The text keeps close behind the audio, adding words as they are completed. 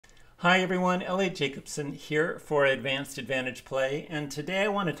Hi everyone, Elliot Jacobson here for Advanced Advantage Play, and today I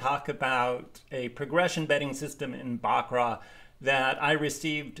want to talk about a progression betting system in Baccarat that I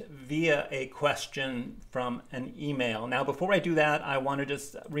received via a question from an email. Now before I do that, I want to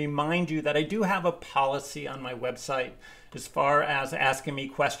just remind you that I do have a policy on my website as far as asking me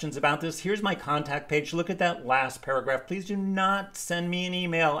questions about this. Here's my contact page. Look at that last paragraph. Please do not send me an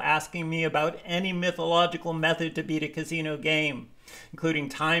email asking me about any mythological method to beat a casino game, including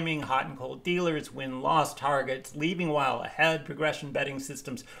timing, hot and cold dealers, win-loss targets, leaving while ahead, progression betting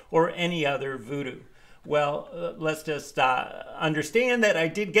systems, or any other voodoo. Well, let's just understand that I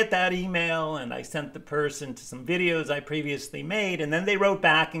did get that email, and I sent the person to some videos I previously made, and then they wrote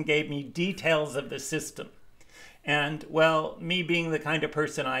back and gave me details of the system. And, well, me being the kind of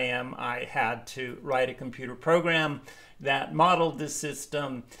person I am, I had to write a computer program that modeled this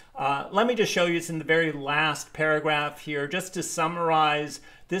system. Let me just show you, it's in the very last paragraph here. Just to summarize,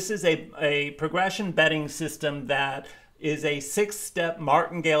 this is a progression betting system that is a 6-step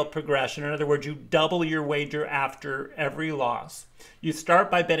Martingale progression. In other words, you double your wager after every loss. You start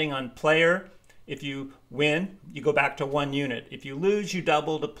by betting on player. If you win, you go back to 1 unit. If you lose, you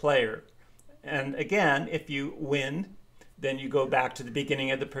double to player. And again, if you win, then you go back to the beginning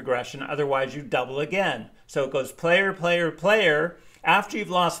of the progression. Otherwise, you double again. So it goes player, player, player. After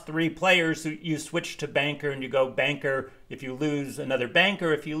you've lost 3 players, you switch to banker and you go banker. If you lose, another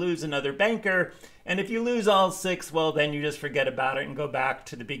banker. If you lose, another banker. And if you lose all 6, well, then you just forget about it and go back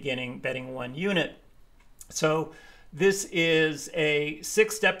to the beginning, betting 1 unit. So this is a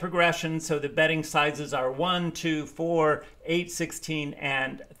 6-step progression. So the betting sizes are 1, 2, 4, 8, 16,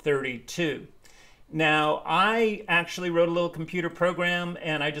 and 32. Now, I actually wrote a little computer program,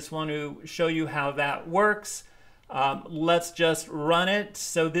 and I just want to show you how that works. Let's just run it.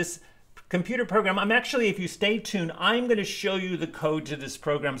 So this computer program, if you stay tuned, I'm going to show you the code to this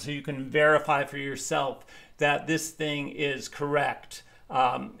program so you can verify for yourself that this thing is correct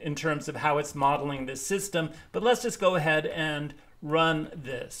in terms of how it's modeling this system. But let's just go ahead and run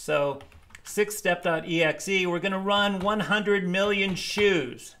this. So 6step.exe, we're going to run 100 million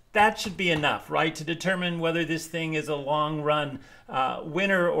shoes. That should be enough, right, to determine whether this thing is a long-run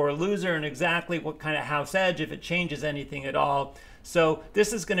winner or loser and exactly what kind of house edge, if it changes anything at all. So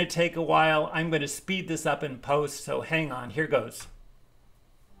this is going to take a while. I'm going to speed this up in post, so hang on. Here goes.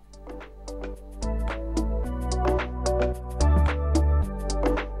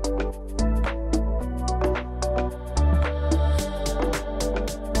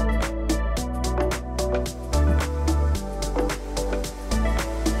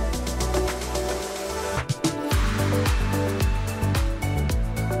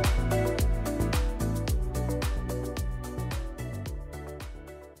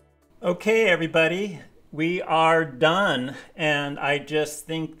 Okay, everybody, we are done, and I just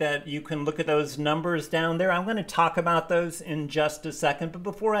think that you can look at those numbers down there. I'm going to talk about those in just a second, but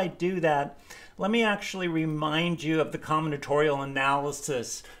before I do that, let me actually remind you of the combinatorial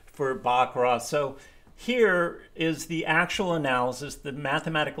analysis for Baccarat. So here is the actual analysis, the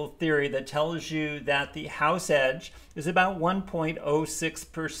mathematical theory that tells you that the house edge is about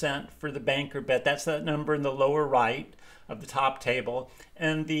 1.06% for the banker bet. That's that number in the lower right of the top table,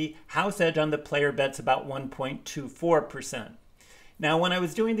 and the house edge on the player bet's about 1.24%. Now, when I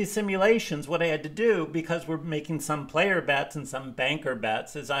was doing these simulations, what I had to do, because we're making some player bets and some banker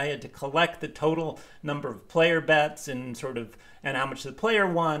bets, is I had to collect the total number of player bets and how much the player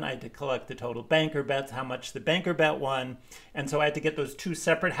won. I had to collect the total banker bets, how much the banker bet won, and so I had to get those 2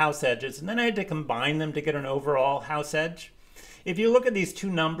 separate house edges, and then I had to combine them to get an overall house edge. If you look at these 2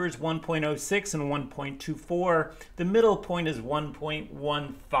 numbers, 1.06 and 1.24, the middle point is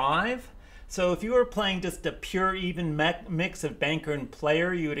 1.15. So if you were playing just a pure even mix of banker and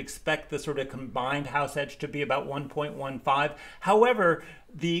player, you would expect the sort of combined house edge to be about 1.15. However,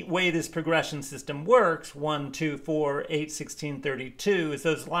 the way this progression system works, 1, 2, 4, 8, 16, 32, is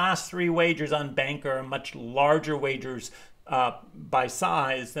those last 3 wagers on banker are much larger wagers by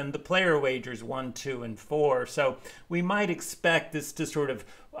size than the player wagers 1, 2, and 4. So we might expect this to sort of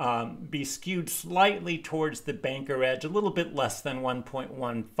be skewed slightly towards the banker edge, a little bit less than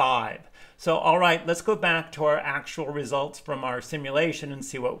 1.15. So all right, let's go back to our actual results from our simulation and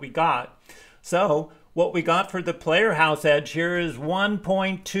see what we got. So what we got for the player house edge here is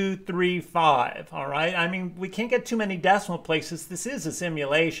 1.235. All right, I mean, we can't get too many decimal places. This is a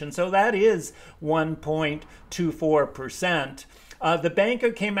simulation, so that is 1.24%. The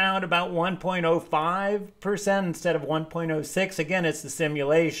banker came out about 1.05% instead of 1.06. Again, it's the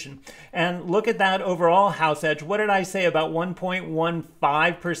simulation. And look at that overall house edge. What did I say? About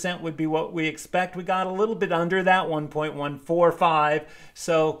 1.15% would be what we expect. We got a little bit under that, 1.145.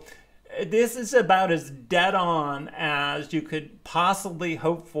 So this is about as dead on as you could possibly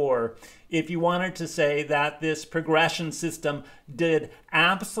hope for if you wanted to say that this progression system did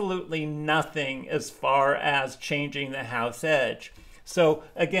absolutely nothing as far as changing the house edge. So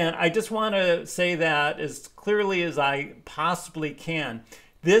again, I just want to say that as clearly as I possibly can.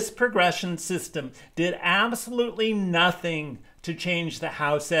 This progression system did absolutely nothing to change the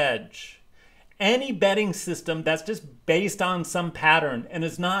house edge. Any betting system that's just based on some pattern and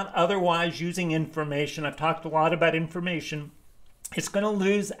is not otherwise using information, I've talked a lot about information, it's going to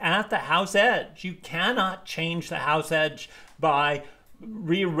lose at the house edge. You cannot change the house edge by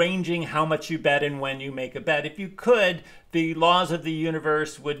rearranging how much you bet and when you make a bet. If you could, the laws of the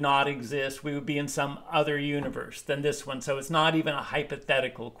universe would not exist. We would be in some other universe than this one. So it's not even a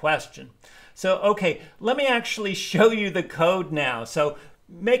hypothetical question. So, okay, let me actually show you the code now. So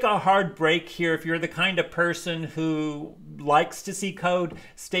make a hard break here. If you're the kind of person who likes to see code,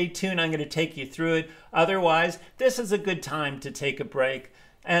 stay tuned. I'm going to take you through it. Otherwise, this is a good time to take a break.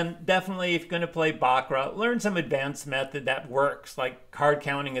 And definitely, if you're going to play Baccarat, learn some advanced method that works, like card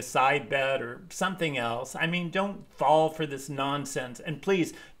counting a side bet or something else. I mean, don't fall for this nonsense. And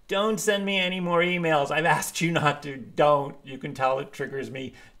please, don't send me any more emails. I've asked you not to. Don't. You can tell it triggers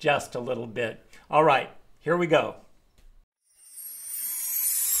me just a little bit. All right, here we go.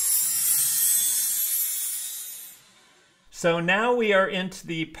 So now we are into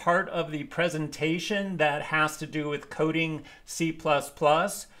the part of the presentation that has to do with coding C++.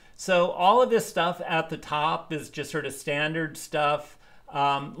 So all of this stuff at the top is just sort of standard stuff.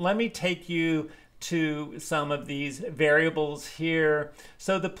 Let me take you to some of these variables here.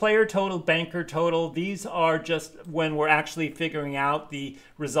 So the player total, banker total, these are just when we're actually figuring out the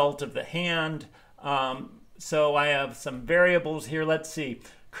result of the hand. So I have some variables here. Let's see.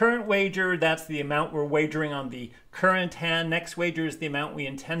 Current wager, that's the amount we're wagering on the current hand. Next wager is the amount we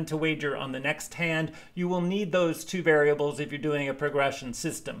intend to wager on the next hand. You will need those two variables if you're doing a progression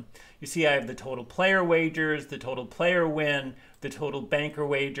system. You see I have the total player wagers, the total player win, the total banker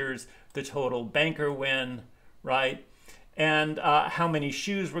wagers, the total banker win, right? And how many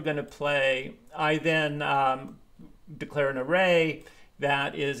shoes we're going to play. I then declare an array.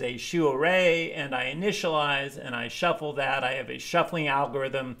 That is a shoe array, and I initialize and I shuffle that. I have a shuffling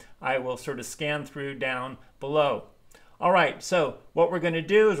algorithm I will sort of scan through down below. All right, so what we're going to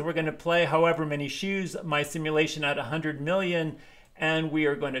do is we're going to play however many shoes, my simulation at 100 million, and we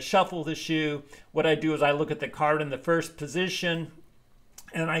are going to shuffle the shoe. What I do is I look at the card in the first position,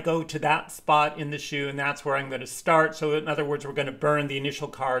 and I go to that spot in the shoe, and that's where I'm going to start. So in other words, we're going to burn the initial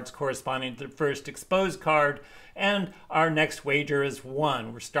cards corresponding to the first exposed card, and our next wager is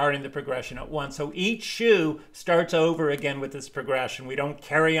 1. We're starting the progression at 1. So each shoe starts over again with this progression. We don't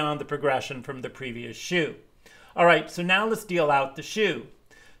carry on the progression from the previous shoe. All right, so now let's deal out the shoe.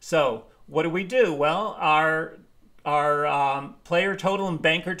 So what do? Well, our player total and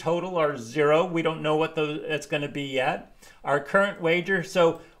banker total are 0. We don't know what that's going to be yet. Our current wager,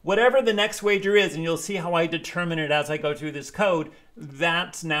 so whatever the next wager is, and you'll see how I determine it as I go through this code,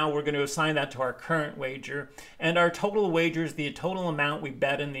 that's now we're going to assign that to our current wager. And our total wagers, the total amount we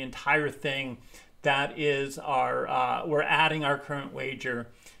bet in the entire thing, that is our, we're adding our current wager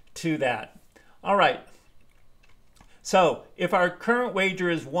to that. All right. So if our current wager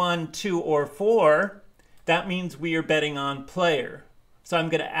is 1, 2, or 4, that means we are betting on player. So I'm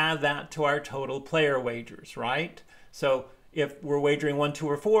going to add that to our total player wagers, right? So if we're wagering 1, 2,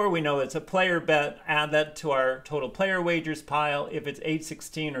 or 4, we know it's a player bet. Add that to our total player wagers pile. If it's 8,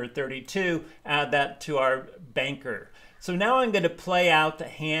 16, or 32, add that to our banker. So now I'm going to play out the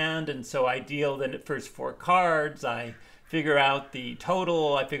hand, and so I deal the first 4 cards. I figure out the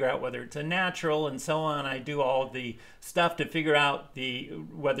total. I figure out whether it's a natural, and so on. I do all the stuff to figure out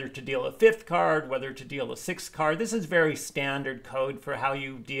whether to deal a 5th card, whether to deal a 6th card. This is very standard code for how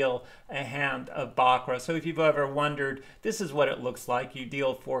you deal a hand of Baccarat. So if you've ever wondered, this is what it looks like. You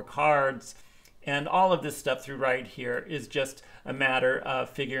deal 4 cards, and all of this stuff through right here is just a matter of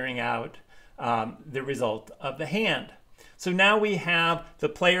figuring out the result of the hand. So now we have the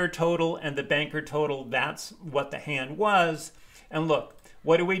player total and the banker total. That's what the hand was. And look,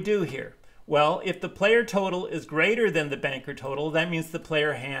 what do we do here? Well, if the player total is greater than the banker total, that means the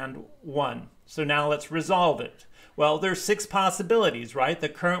player hand won. So now let's resolve it. Well, there's 6 possibilities, right? The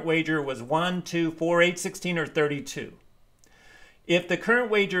current wager was 1, 2, 4, 8, 16, or 32. If the current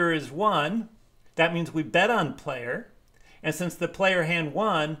wager is 1, that means we bet on player. And since the player hand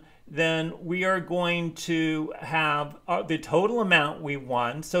won, then we are going to have the total amount we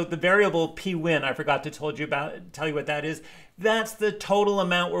won. So the variable P win, I forgot to tell you what that is. That's the total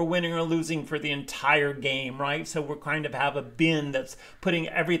amount we're winning or losing for the entire game, right? So we're kind of have a bin that's putting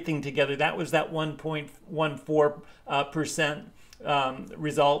everything together. That was that 1.14%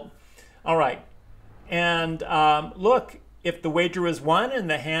 result. All right. And look, if the wager was 1 and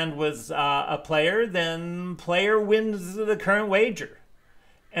the hand was a player, then player wins the current wager.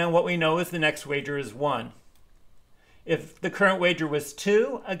 And what we know is the next wager is 1. If the current wager was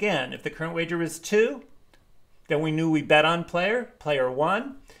 2, again, if the current wager was 2, then we knew we bet on player, player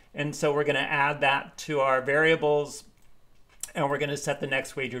won. And so we're going to add that to our variables, and we're going to set the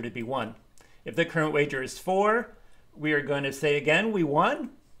next wager to be 1. If the current wager is 4, we are going to say again, we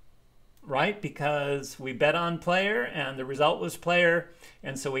won, right? Because we bet on player and the result was player.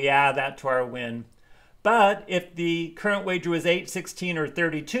 And so we add that to our win. But if the current wager was 8, 16, or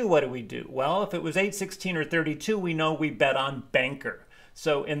 32, what do we do? Well, if it was 8, 16, or 32, we know we bet on banker.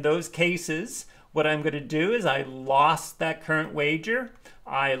 So in those cases, what I'm going to do is I lost that current wager.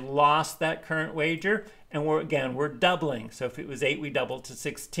 And we're doubling. So if it was 8, we double to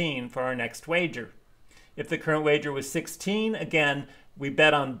 16 for our next wager. If the current wager was 16, again, we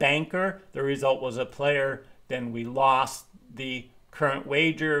bet on banker. The result was a player. Then we lost the current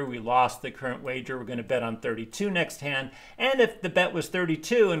wager. We're going to bet on 32 next hand. And if the bet was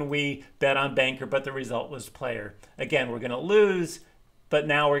 32 and we bet on banker, but the result was player, again, we're going to lose, but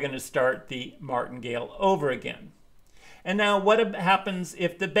now we're going to start the martingale over again. And now what happens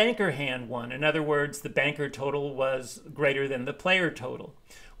if the banker hand won? In other words, the banker total was greater than the player total.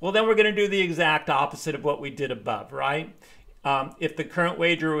 Well, then we're going to do the exact opposite of what we did above, right? If the current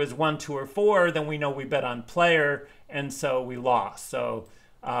wager was 1, 2, or 4, then we know we bet on player, and so we lost. So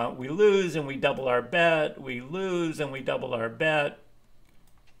we lose and we double our bet. We lose and we double our bet.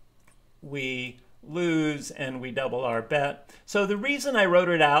 We lose and we double our bet. So the reason I wrote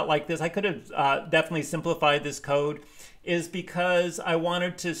it out like this, I could have definitely simplified this code, is because I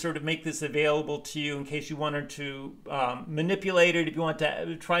wanted to sort of make this available to you in case you wanted to manipulate it. If you want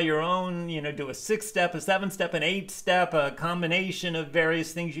to try your own, do a 6-step, a 7-step, an 8-step, a combination of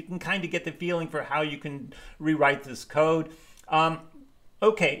various things, you can kind of get the feeling for how you can rewrite this code.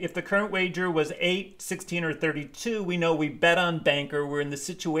 Okay, if the current wager was 8, 16, or 32, we know we bet on banker. We're in the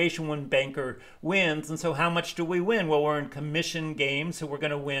situation when banker wins. And so how much do we win? Well, we're in commission game, so we're going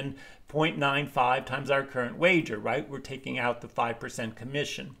to win 0.95 times our current wager, right? We're taking out the 5%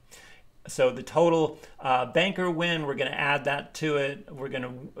 commission. So the total banker win, we're going to add that to it.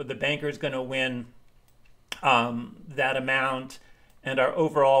 The banker is going to win that amount. And our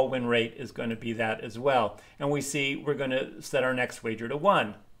overall win rate is going to be that as well. And we see we're going to set our next wager to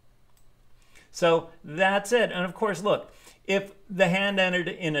 1. So that's it. And of course, look, if the hand ended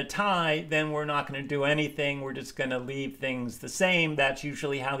in a tie, then we're not going to do anything. We're just going to leave things the same. That's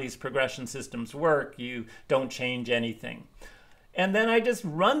usually how these progression systems work. You don't change anything. And then I just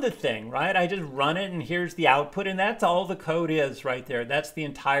run the thing, right? I just run it, and here's the output. And that's all the code is right there. That's the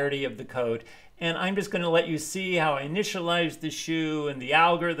entirety of the code. And I'm just going to let you see how I initialized the shoe and the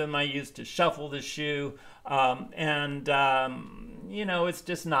algorithm I used to shuffle the shoe. It's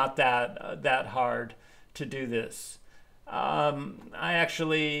just not that hard to do this. There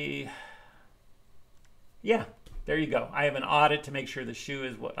you go. I have an audit to make sure the shoe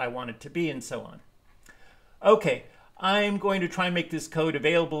is what I want it to be, and so on. Okay. I'm going to try and make this code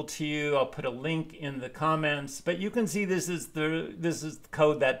available to you. I'll put a link in the comments, but you can see this is the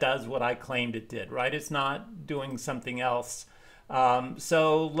code that does what I claimed it did, right? It's not doing something else.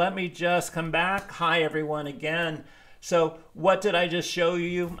 So let me just come back. Hi, everyone, again. So what did I just show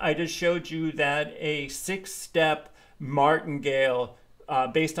you? I just showed you that a 6-step martingale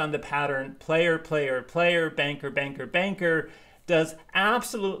based on the pattern player, player, player, banker, banker, banker, does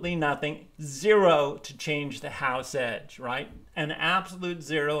absolutely nothing, 0 to change the house edge, right? An absolute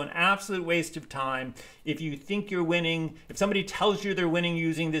 0, an absolute waste of time. If you think you're winning, if somebody tells you they're winning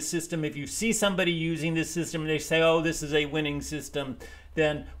using this system, if you see somebody using this system and they say, oh, this is a winning system,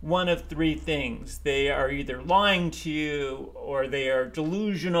 then one of 3 things. They are either lying to you, or they are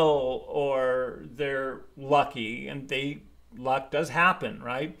delusional, or they're lucky, and luck does happen,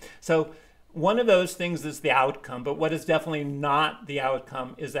 right? So one of those things is the outcome, but what is definitely not the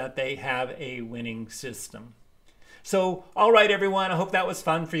outcome is that they have a winning system. So, all right, everyone, I hope that was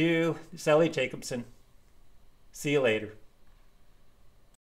fun for you. Sally Jacobson. See you later.